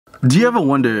Do you ever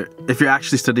wonder if you're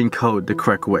actually studying code the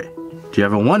correct way? Do you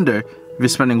ever wonder if you're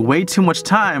spending way too much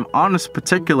time on this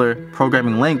particular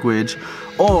programming language?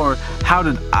 Or how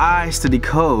did I study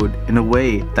code in a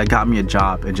way that got me a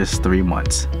job in just 3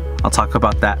 months? I'll talk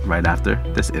about that right after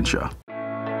this intro.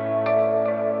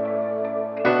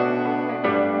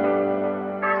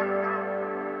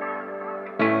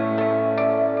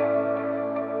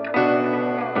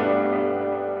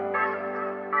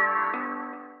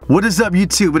 What is up,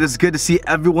 YouTube? It is good to see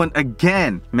everyone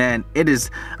again. Man, it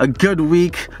is a good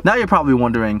week. Now you're probably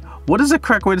wondering, what is the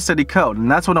correct way to study code?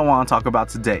 And that's what I want to talk about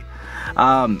today.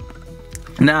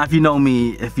 Now, if you know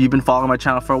me, if you've been following my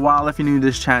channel for a while, if you're new to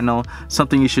this channel,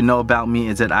 something you should know about me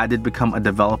is that I did become a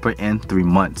developer in 3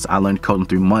 months. I learned code in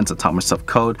 3 months. I taught myself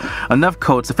code, enough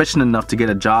code, sufficient enough to get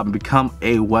a job and become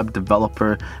a web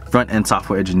developer, front-end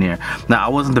software engineer. Now, I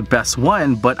wasn't the best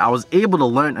one, but I was able to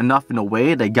learn enough in a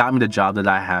way that got me the job that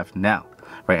I have now.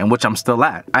 Right, and which I'm still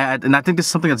at. And I think this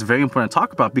is something that's very important to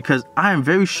talk about, because I am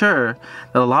very sure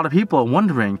that a lot of people are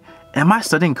wondering, am I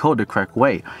studying code the correct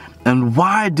way? And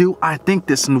why do I think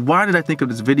this, and why did I think of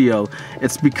this video?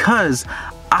 It's because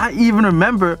I even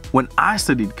remember when I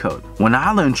studied code, when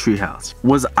I learned Treehouse.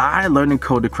 Was I learning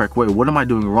code the correct way? What am I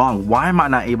doing wrong? Why am I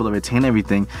not able to retain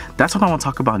everything? That's what I want to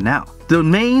talk about now. The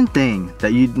main thing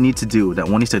that you need to do that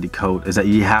when you study code is that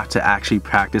you have to actually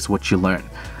practice what you learn.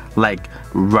 Like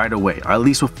right away, or at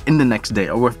least within the next day,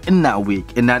 or within that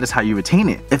week, and that is how you retain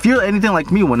it. If you're anything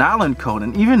like me, when I learned code,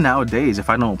 and even nowadays, if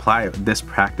I don't apply this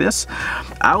practice,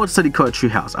 I would study code at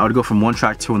Treehouse. I would go from one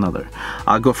track to another.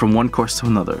 I'll go from one course to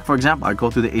another. For example, I go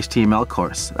through the HTML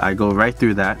course. I go right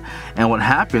through that, and what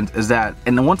happens is that,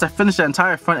 and then once I finish that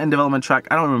entire front-end development track,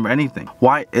 I don't remember anything.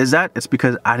 Why is that? It's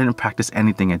because I didn't practice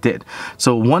anything I did.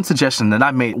 So one suggestion that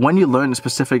I made, when you learn a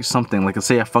specific something, like let's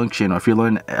say a function, or if you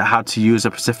learn how to use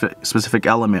a specific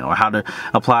element, or how to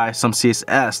apply some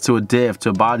CSS to a div, to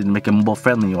a body to make it mobile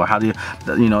friendly, or how to,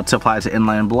 to apply it to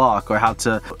inline block, or how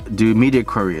to do media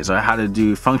queries, or how to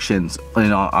do functions,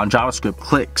 on JavaScript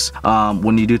clicks,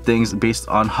 when you do things based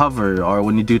on hover, or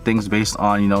when you do things based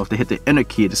on, if they hit the enter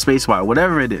key, the spacebar,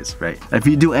 whatever it is, right? If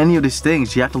you do any of these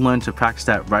things, you have to learn to practice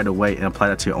that right away and apply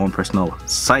that to your own personal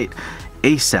site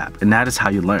ASAP, and that is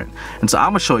how you learn. And so I'm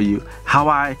gonna show you how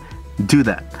I do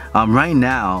that. Right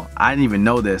now, I didn't even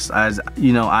know this. As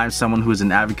you know, I'm someone who is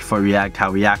an advocate for React, how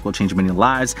React will change many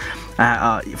lives.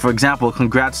 For example,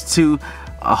 congrats to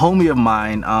a homie of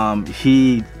mine.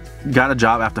 He got a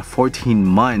job after 14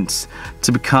 months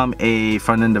to become a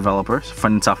front-end developer,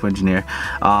 front-end software engineer.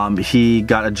 He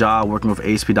got a job working with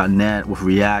ASP.NET with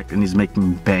React, and he's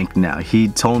making bank now. He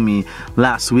told me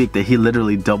last week that he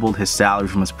literally doubled his salary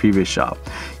from his previous job.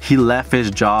 He left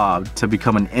his job to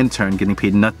become an intern, getting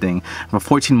paid nothing. For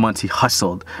 14 months he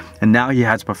hustled, and now he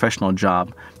has a professional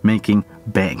job making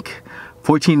bank.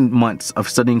 14 months of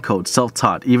studying code,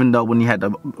 self-taught, even though when he had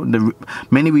the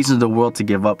many reasons in the world to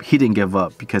give up, he didn't give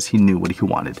up because he knew what he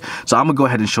wanted. So I'm gonna go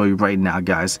ahead and show you right now,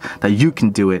 guys, that you can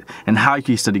do it, and how you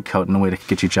can study code in a way that can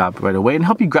get you a job right away and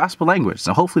help you grasp the language.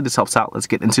 So hopefully this helps out. Let's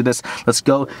get into this. Let's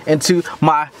go into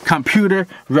my computer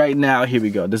right now. Here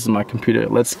we go. This is my computer.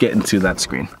 Let's get into that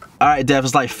screen. Alright,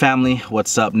 Devs Life family,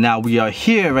 what's up? Now we are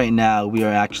here right now. We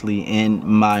are actually in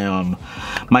my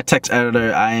my text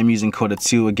editor. I am using Coda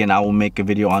 2. Again, I will make a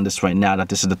video on this right now, that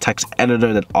this is the text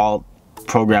editor that all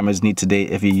programmers need today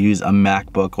if you use a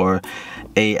MacBook or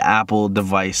a Apple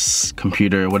device,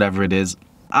 computer, whatever it is.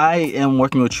 I am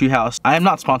working with Treehouse. I am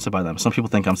not sponsored by them. Some people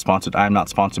think I'm sponsored. I am not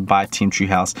sponsored by Team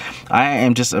Treehouse. I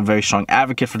am just a very strong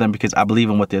advocate for them because I believe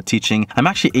in what they're teaching. I'm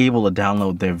actually able to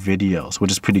download their videos,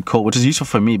 which is pretty cool, which is useful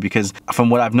for me because from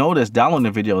what I've noticed, downloading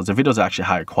the videos are actually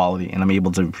higher quality, and I'm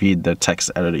able to read the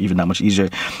text editor even that much easier.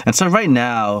 And so right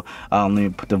now, let me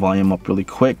put the volume up really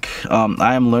quick.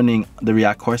 I am learning the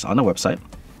React course on the website.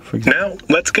 For example. Now,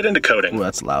 let's get into coding. Ooh,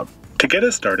 that's loud. To get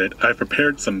us started, I've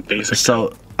prepared some basic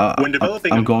code. When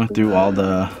developing I'm going through all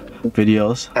the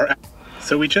videos.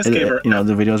 So we just gave her,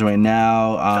 the videos right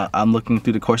now. I'm looking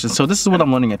through the courses. So this is what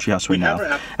I'm learning at Treehouse right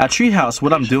now. At Treehouse,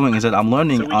 what I'm doing is that I'm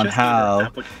learning on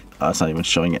how. It's not even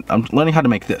showing it. I'm learning how to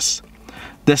make this.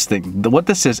 This thing, what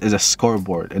this is a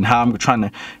scoreboard, and how I'm trying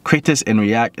to create this in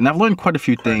React. And I've learned quite a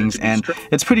few things, and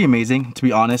it's pretty amazing, to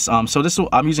be honest. So this is,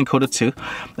 I'm using Coda 2,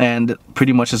 and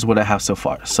pretty much is what I have so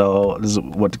far. So this is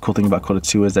what the cool thing about Coda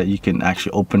 2 is, that you can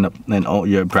actually open up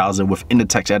your browser within the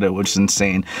text editor, which is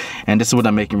insane. And this is what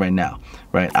I'm making right now.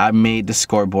 right? I made the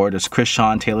scoreboard. There's Chris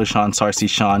Sean, Taylor Sean, Sarcy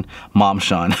Sean, Mom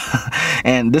Sean.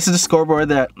 And this is the scoreboard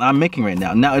that I'm making right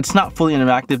now. Now, it's not fully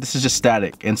interactive. This is just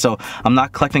static. And so I'm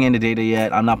not collecting any data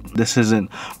yet. This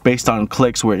isn't based on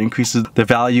clicks where it increases the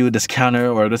value, this counter,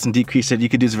 or doesn't decrease it. You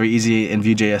could do this very easy in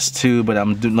Vue.js too, but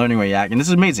I'm learning React, and this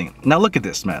is amazing. Now look at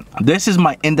this, man. This is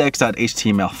my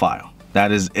index.html file.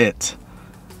 That is it.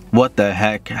 What the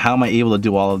heck? How am I able to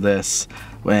do all of this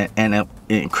and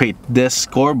create this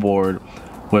scoreboard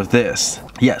with this?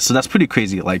 Yeah, so that's pretty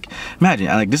crazy. Like, imagine,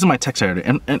 like, this is my text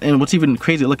editor, and what's even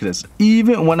crazy, look at this.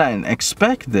 Even when I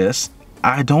expect this,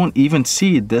 I don't even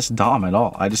see this DOM at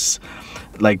all. I just,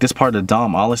 like, this part of the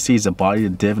DOM, all I see is the body, the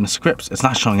div, and the scripts. It's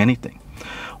not showing anything.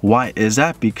 Why is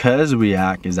that? Because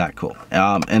React is that cool.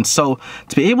 And so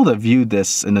to be able to view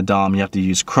this in the DOM, you have to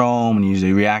use Chrome and use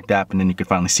a React app, and then you can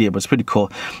finally see it, but it's pretty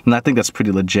cool. And I think that's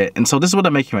pretty legit. And so this is what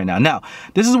I'm making right now. Now,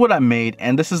 this is what I made,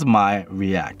 and this is my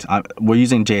React. We're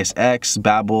using JSX,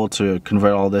 Babel to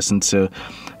convert all this into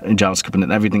JavaScript,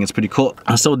 and everything is pretty cool.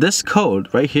 So this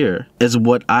code right here is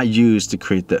what I use to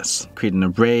create this. Create an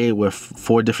array with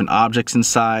 4 different objects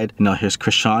inside. You know, here's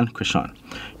Chris Sean.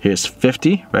 Here's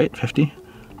 50, right? 50.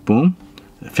 Boom,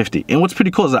 50. And what's pretty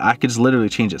cool is that I could just literally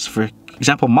change this. For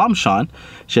example, Mom Sean,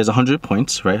 she has 100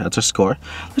 points, right? That's her score.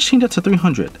 Let's change that to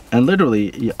 300. And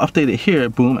literally, you update it here,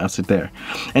 boom, that's it there.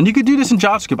 And you could do this in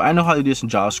JavaScript. I know how to do this in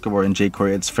JavaScript or in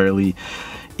jQuery. It's fairly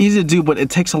easy to do, but it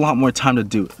takes a lot more time to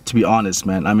do, to be honest,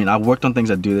 man. I mean, I've worked on things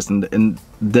that do this, and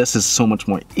this is so much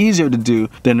more easier to do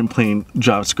than in plain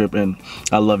JavaScript, and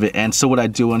I love it. And so what I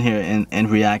do on here in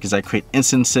React is I create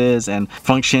instances and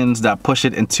functions that push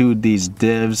it into these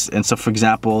divs. And so, for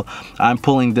example, I'm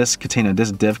pulling this container,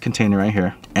 this div container right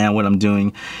here, and what I'm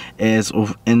doing is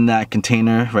in that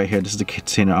container right here, this is the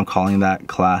container, I'm calling that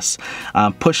class,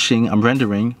 I'm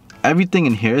rendering. Everything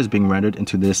in here is being rendered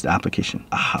into this application.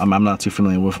 I'm not too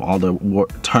familiar with all the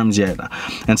terms yet.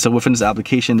 And so within this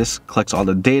application, this collects all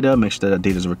the data, makes sure that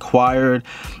data is required,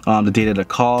 the data to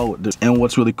call. And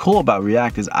what's really cool about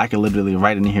React is I can literally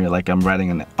write in here like I'm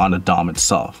writing on the DOM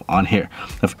itself, on here,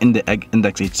 of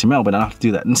index.html, but I don't have to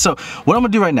do that. And so what I'm gonna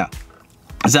do right now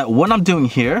is that what I'm doing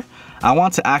here, I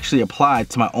want to actually apply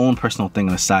to my own personal thing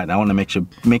on the side. I want to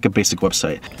make a basic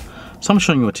website. So I'm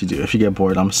showing you what to do if you get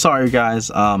bored. I'm sorry, guys.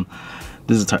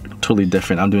 This is totally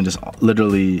different. I'm doing this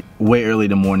literally way early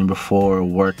in the morning before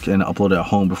work, and upload it at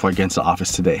home before I get into the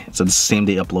office today. So the same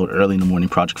day upload, early in the morning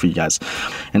project for you guys.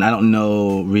 And I don't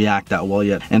know React that well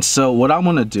yet. And so what I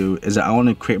want to do is that I want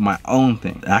to create my own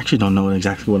thing. I actually don't know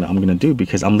exactly what I'm going to do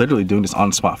because I'm literally doing this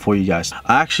on the spot for you guys.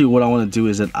 What I want to do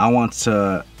is that I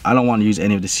don't want to use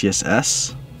any of the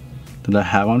CSS that I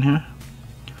have on here.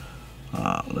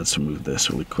 Let's remove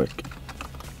this really quick.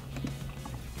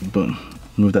 Boom.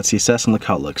 Remove that CSS and look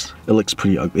how it looks. It looks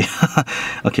pretty ugly.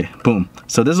 Okay, boom.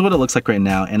 So this is what it looks like right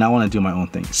now, and I want to do my own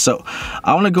thing. So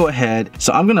I want to go ahead.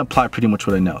 So I'm going to apply pretty much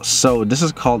what I know. So this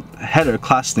is called header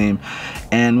class name,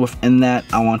 and within that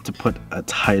I want to put a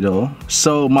title.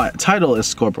 So my title is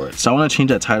scoreboard. So I want to change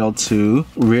that title to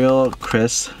Real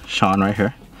Chris Sean right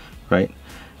here, right?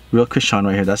 Real Chris Sean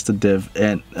right here, that's the div,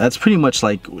 and that's pretty much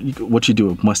like what you do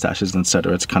with mustaches and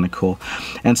etc. It's kind of cool.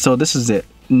 And so this is it.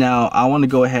 Now I want to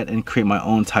go ahead and create my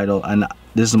own title, and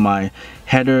this is my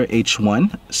header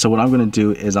h1. So what I'm going to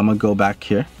do is I'm going to go back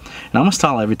here, and I'm going to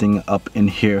style everything up in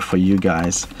here for you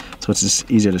guys so it's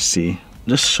just easier to see.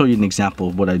 Just show you an example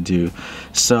of what I do.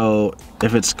 So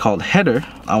if it's called header,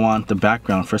 I want the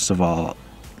background, first of all,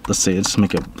 let's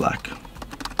make it black.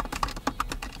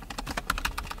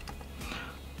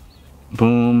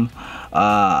 Boom.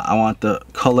 I want the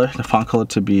color, the font color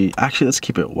to be, actually let's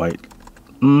keep it white.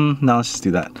 Now let's just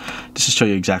do that just to show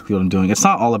you exactly what I'm doing. It's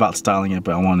not all about styling it,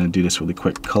 but I want to do this really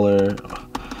quick. Color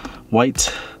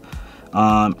white,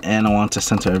 and I want to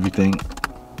center everything.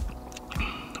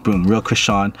 Boom, Real Chris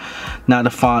Sean. Now the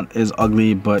font is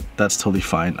ugly, but that's totally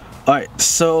fine. All right,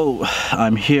 so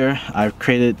I'm here. I've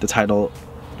created the title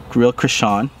Real Chris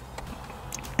Sean.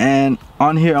 And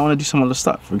on here, I want to do some other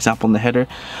stuff. For example, in the header,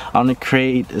 I want to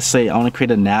create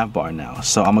a nav bar now.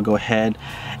 So I'm gonna go ahead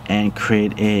and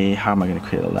create a, how am I gonna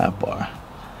create a nav bar?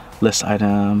 List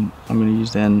item, I'm gonna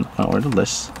use then order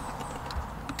list.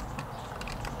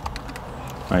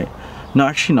 Right, no,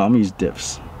 actually no, I'm gonna use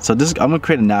divs. So this, I'm gonna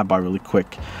create a nav bar really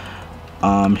quick.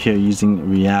 Here using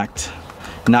React.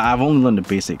 Now I've only learned the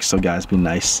basics, so guys, be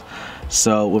nice.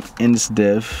 So within this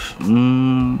div,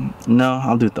 no,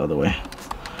 I'll do it the other way.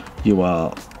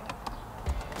 UL,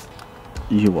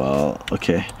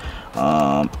 okay.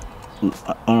 On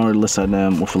list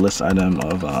item with a list item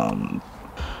of I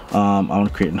want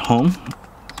to create a home.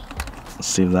 Let's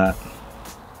save that.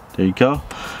 There you go.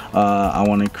 I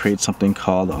want to create something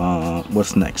called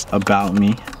what's next, about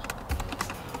me.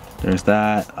 There's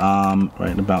that.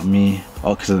 Right, about me.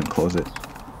 Oh, because I didn't close it.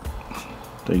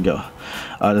 There you go.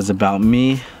 There's about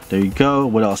me. There you go.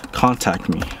 What else? Contact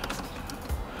me.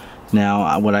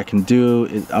 Now what I can do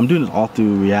is, I'm doing this all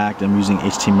through React. I'm using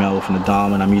HTML within the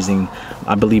DOM, and I'm using,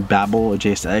 I believe, Babel or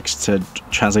JSX to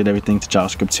translate everything to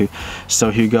JavaScript too.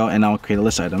 So here you go, and I'll create a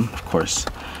list item, of course.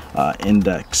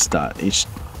 Index.html.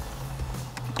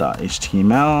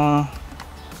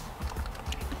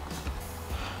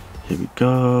 Here we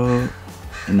go.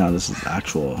 And now this is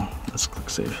actual. Let's click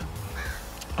save.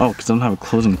 Oh, because I don't have a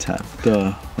closing tab.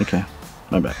 Duh. Okay,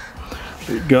 my bad.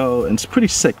 There you go, and it's pretty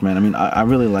sick, man. I mean, I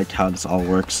really like how this all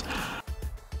works.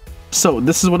 So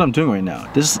this is what I'm doing right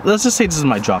now. Let's just say this is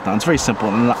my dropdown. It's very simple,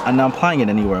 and I'm applying it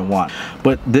anywhere I want.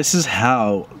 But this is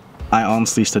how I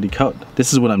honestly study code.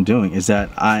 This is what I'm doing. Is that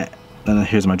and then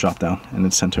here's my dropdown, and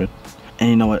it's centered. And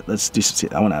you know what? Let's do some.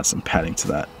 I want to add some padding to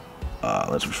that.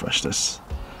 Let's refresh this.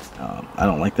 I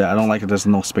don't like that. I don't like that there's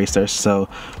no space there. So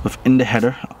within the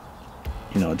header,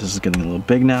 you know, this is getting a little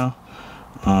big now.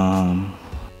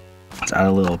 Let's add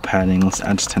a little padding. Let's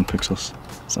add just 10 pixels.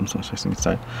 Some spacing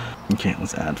inside. Okay,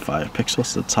 let's add 5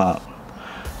 pixels to the top,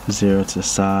 0 to the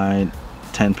side,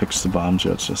 10 pixels to the bottom,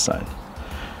 0 to the side.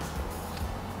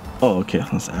 Oh, okay.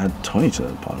 Let's add 20 to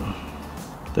the bottom.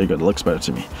 There you go. That looks better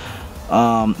to me.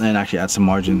 And actually add some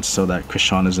margins so that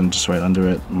Krishan isn't just right under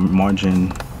it.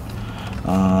 Margin,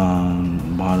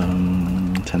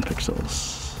 bottom, 10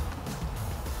 pixels.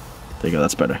 There you go,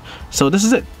 that's better. So this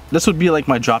is it. This would be like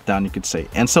my drop down, you could say.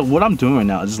 And so what I'm doing right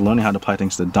now is just learning how to apply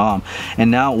things to the DOM.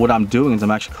 And now what I'm doing is I'm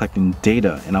actually collecting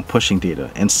data, and I'm pushing data.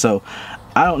 And so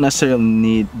I don't necessarily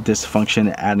need this function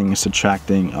adding and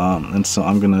subtracting. And so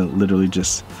I'm gonna literally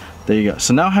just, there you go.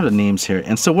 So now I have the names here.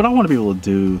 And so what I want to be able to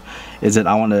do is that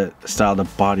I want to style the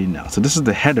body now. So this is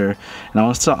the header, and I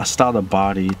want to style the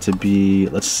body to be,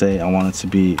 let's say I want it to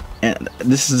be, and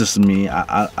this is just me,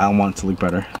 I want it to look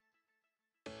better.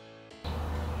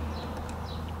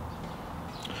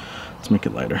 Let's make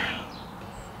it lighter.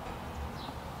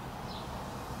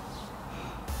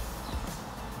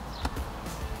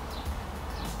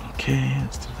 Okay,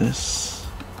 let's do this.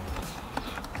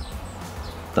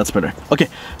 That's better. Okay,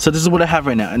 so this is what I have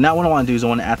right now. And now what I want to do is I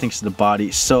want to add things to the body.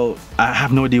 So I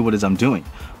have no idea what it is I'm doing.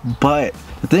 But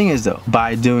the thing is though,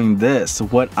 by doing this,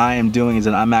 what I am doing is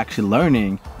that I'm actually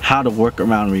learning how to work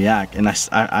around React. And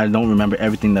I don't remember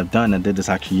everything that I've done. I did this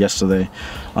actually yesterday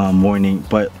morning.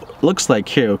 But looks like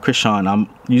here with Krishan, I'm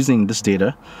using this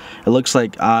data. It looks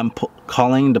like I'm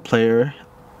calling the player,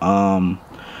 I'm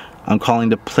calling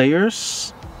the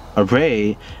players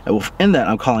array, and within that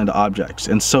I'm calling the objects.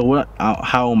 And so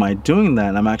how am I doing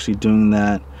that? I'm actually doing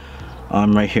that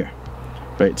right here,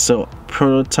 right? So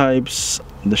prototypes,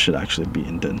 this should actually be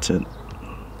indented.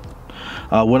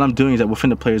 What I'm doing is that within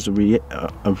the players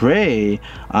array,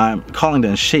 I'm calling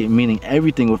the shape, meaning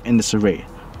everything within this array,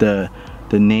 the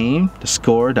name, the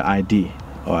score, the ID.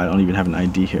 Oh, I don't even have an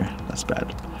ID here. That's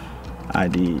bad.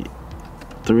 ID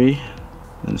 3,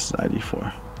 and this is ID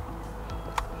 4.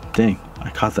 Dang, I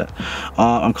caught that.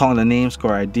 I'm calling the name,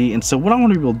 score, ID, and so what I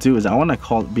want to be able to do is I want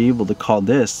to be able to call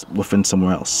this within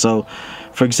somewhere else. So,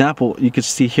 for example, you could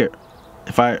see here,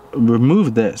 if I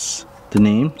remove this, the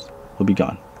name will be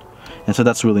gone, and so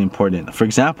that's really important. For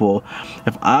example,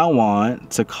 if I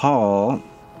want to call,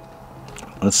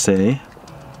 let's say,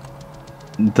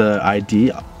 the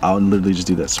ID, I'll literally just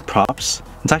do this, props.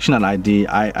 It's actually not ID.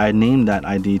 I named that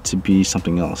ID to be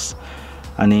something else.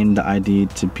 I named the ID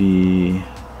to be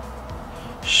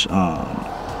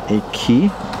a key.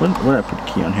 Where did I put a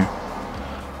key on here?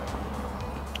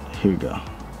 Here we go.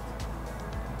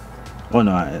 Oh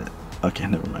no, okay,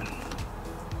 never mind.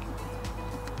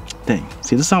 Dang,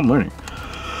 see, this is how I'm learning.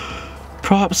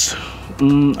 Props,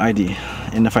 ID,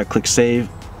 and if I click save,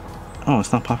 oh,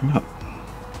 it's not popping up.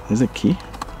 Is it key?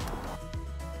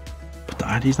 But the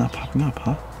ID is not popping up,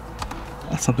 huh?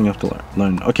 That's something I have to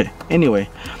learn. Okay, anyway,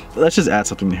 let's just add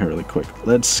something here really quick.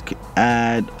 Let's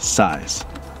add size.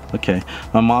 Okay,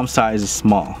 my mom's size is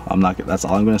small. That's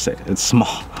all I'm gonna say. It's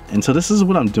small. And so this is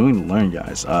what I'm doing to learn,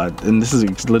 guys. And this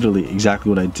is literally exactly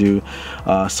what I do.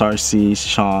 Sarcy,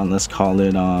 Sean, let's call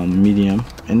it medium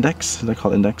index. Did I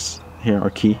call it index here, or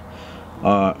key,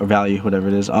 or value, whatever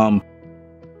it is.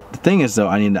 The thing is though,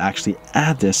 I need to actually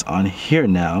add this on here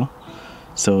now.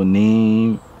 So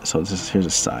name, so here's a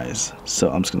size. So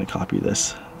I'm just gonna copy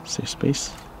this, save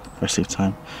space, or save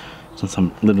time. Since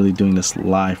I'm literally doing this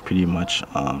live pretty much.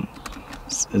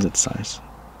 Is it size?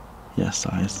 Yeah,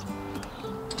 size.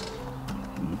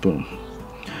 Boom.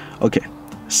 Okay,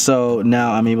 so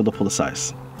now I'm able to pull the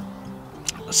size.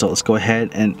 So let's go ahead,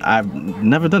 and I've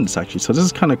never done this actually, so this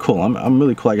is kind of cool. I'm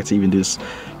really cool I get to even do this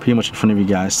pretty much in front of you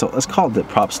guys. So let's call it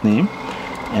props name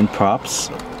and props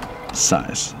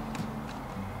size.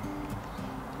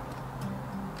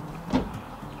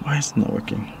 Why is it not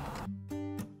working?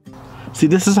 See,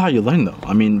 this is how you learn though.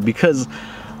 I mean, because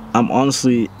I'm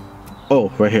honestly,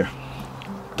 oh, right here,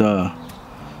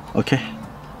 okay,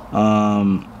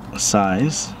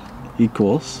 size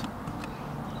equals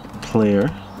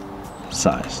player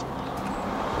size.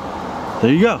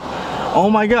 There you go. Oh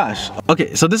my gosh.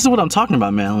 Okay, so this is what I'm talking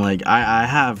about, man. Like, I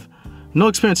have no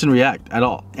experience in React at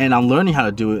all, and I'm learning how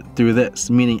to do it through this,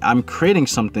 meaning I'm creating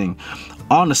something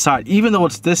on the side. Even though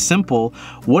it's this simple,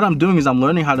 what I'm doing is I'm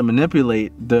learning how to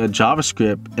manipulate the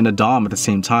JavaScript and the DOM at the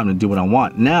same time to do what I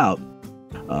want. Now,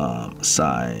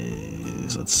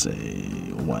 size, let's say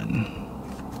 1.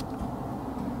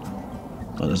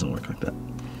 Oh, it doesn't work like that.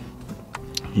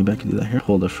 Maybe I can do that here.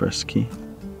 Hold the first key.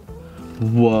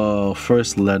 Whoa,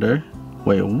 first letter.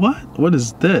 Wait, what? What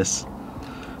is this?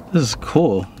 This is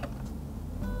cool.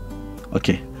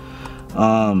 Okay.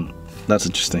 That's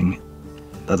interesting.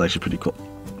 That's actually pretty cool.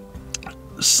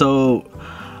 So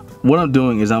what I'm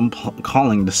doing is I'm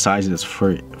calling the sizes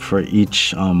for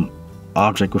each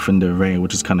object within the array,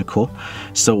 which is kind of cool.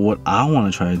 So what I want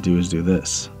to try to do is do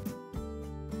this.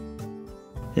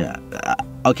 Yeah.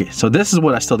 Okay, so this is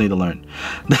what I still need to learn.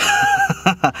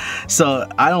 So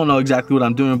I don't know exactly what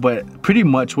I'm doing, but pretty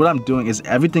much what I'm doing is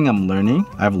everything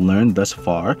I've learned thus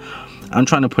far, I'm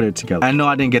trying to put it together. I know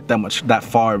I didn't get that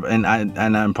far, and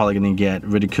I'm probably gonna get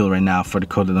ridiculed right now for the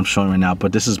code that I'm showing right now,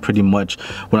 but this is pretty much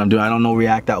what I'm doing. I don't know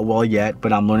React that well yet,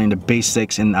 but I'm learning the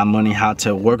basics and I'm learning how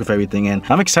to work with everything, and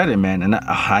I'm excited, man. And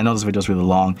I know this video is really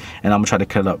long, and I'm gonna try to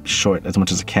cut it up short as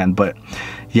much as I can, but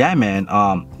yeah, man,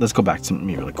 let's go back to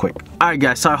me really quick. Alright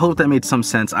guys, so I hope that made some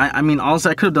sense. I mean,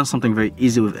 honestly, I could have done something very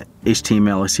easy with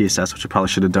HTML or CSS, which I probably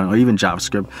should have done, or even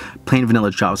JavaScript, plain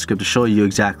vanilla JavaScript, to show you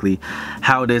exactly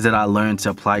how it is that I learned to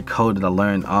apply code that I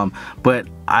learned. But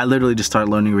I literally just started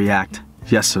learning React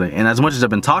yesterday, and as much as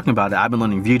I've been talking about it, I've been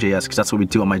learning Vue.js because that's what we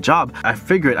do on my job. I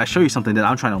figured I'd show you something that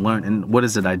I'm trying to learn, and what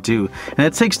is it I do, and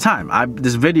it takes time.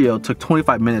 This video took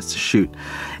 25 minutes to shoot,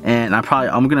 and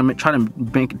I'm gonna try to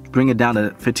bring it down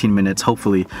to 15 minutes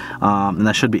hopefully, and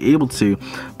I should be able to.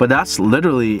 But that's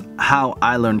literally how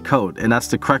I learned code, and that's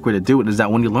the correct way to do it. Is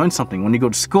that when you learn something, when you go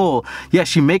to school,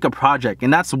 yes, you make a project,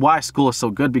 and that's why school is so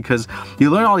good, because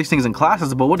you learn all these things in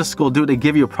classes, but what does school do? They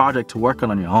give you a project to work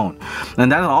on your own.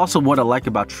 And that is also what I like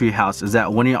about Treehouse, is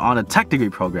that when you're on a tech degree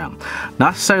program,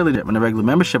 not necessarily in a regular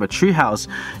membership, at Treehouse,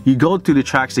 you go through the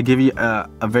tracks. They give you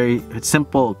a very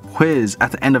simple quiz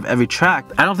at the end of every track.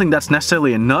 I don't think that's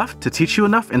necessarily enough to teach you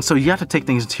enough, and so you have to take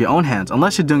things into your own hands,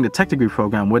 unless you're doing the tech degree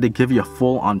program where they give you a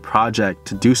full-on project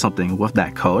to do something with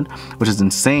that code, which is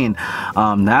insane.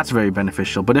 That's very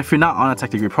beneficial. But if you're not on a tech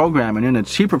degree program and you're in a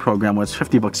cheaper program where it's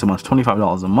 50 bucks a month,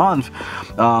 $25 a month,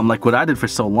 like what I did for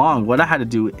so long, what I had to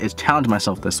do is challenge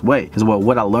myself this way. Is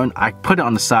what I learned, I put it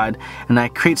on the side and I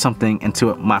create something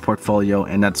into my portfolio,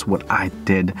 and that's what I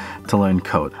did to learn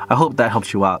code. I hope that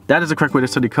helps you out. That is the correct way to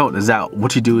study code, is that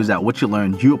what you do is that what you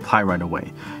learn, you apply right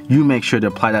away. You make sure to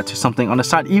apply that to something on the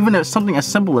side, even if it's something as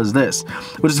simple as this,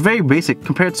 which is very basic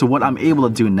compared to what I'm able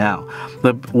to do now.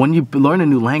 But when you learn a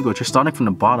new language, you're starting from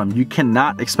the bottom. You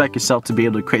cannot expect yourself to be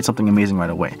able to create something amazing right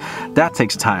away. That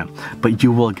takes time, but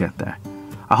you will get there.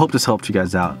 I hope this helped you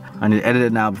guys out. I need to edit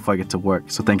it now before I get to work,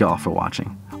 so thank you all for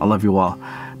watching. I love you all.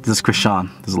 This is Krishan.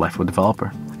 This is Life of a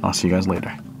Developer. I'll see you guys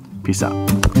later. Peace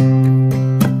out.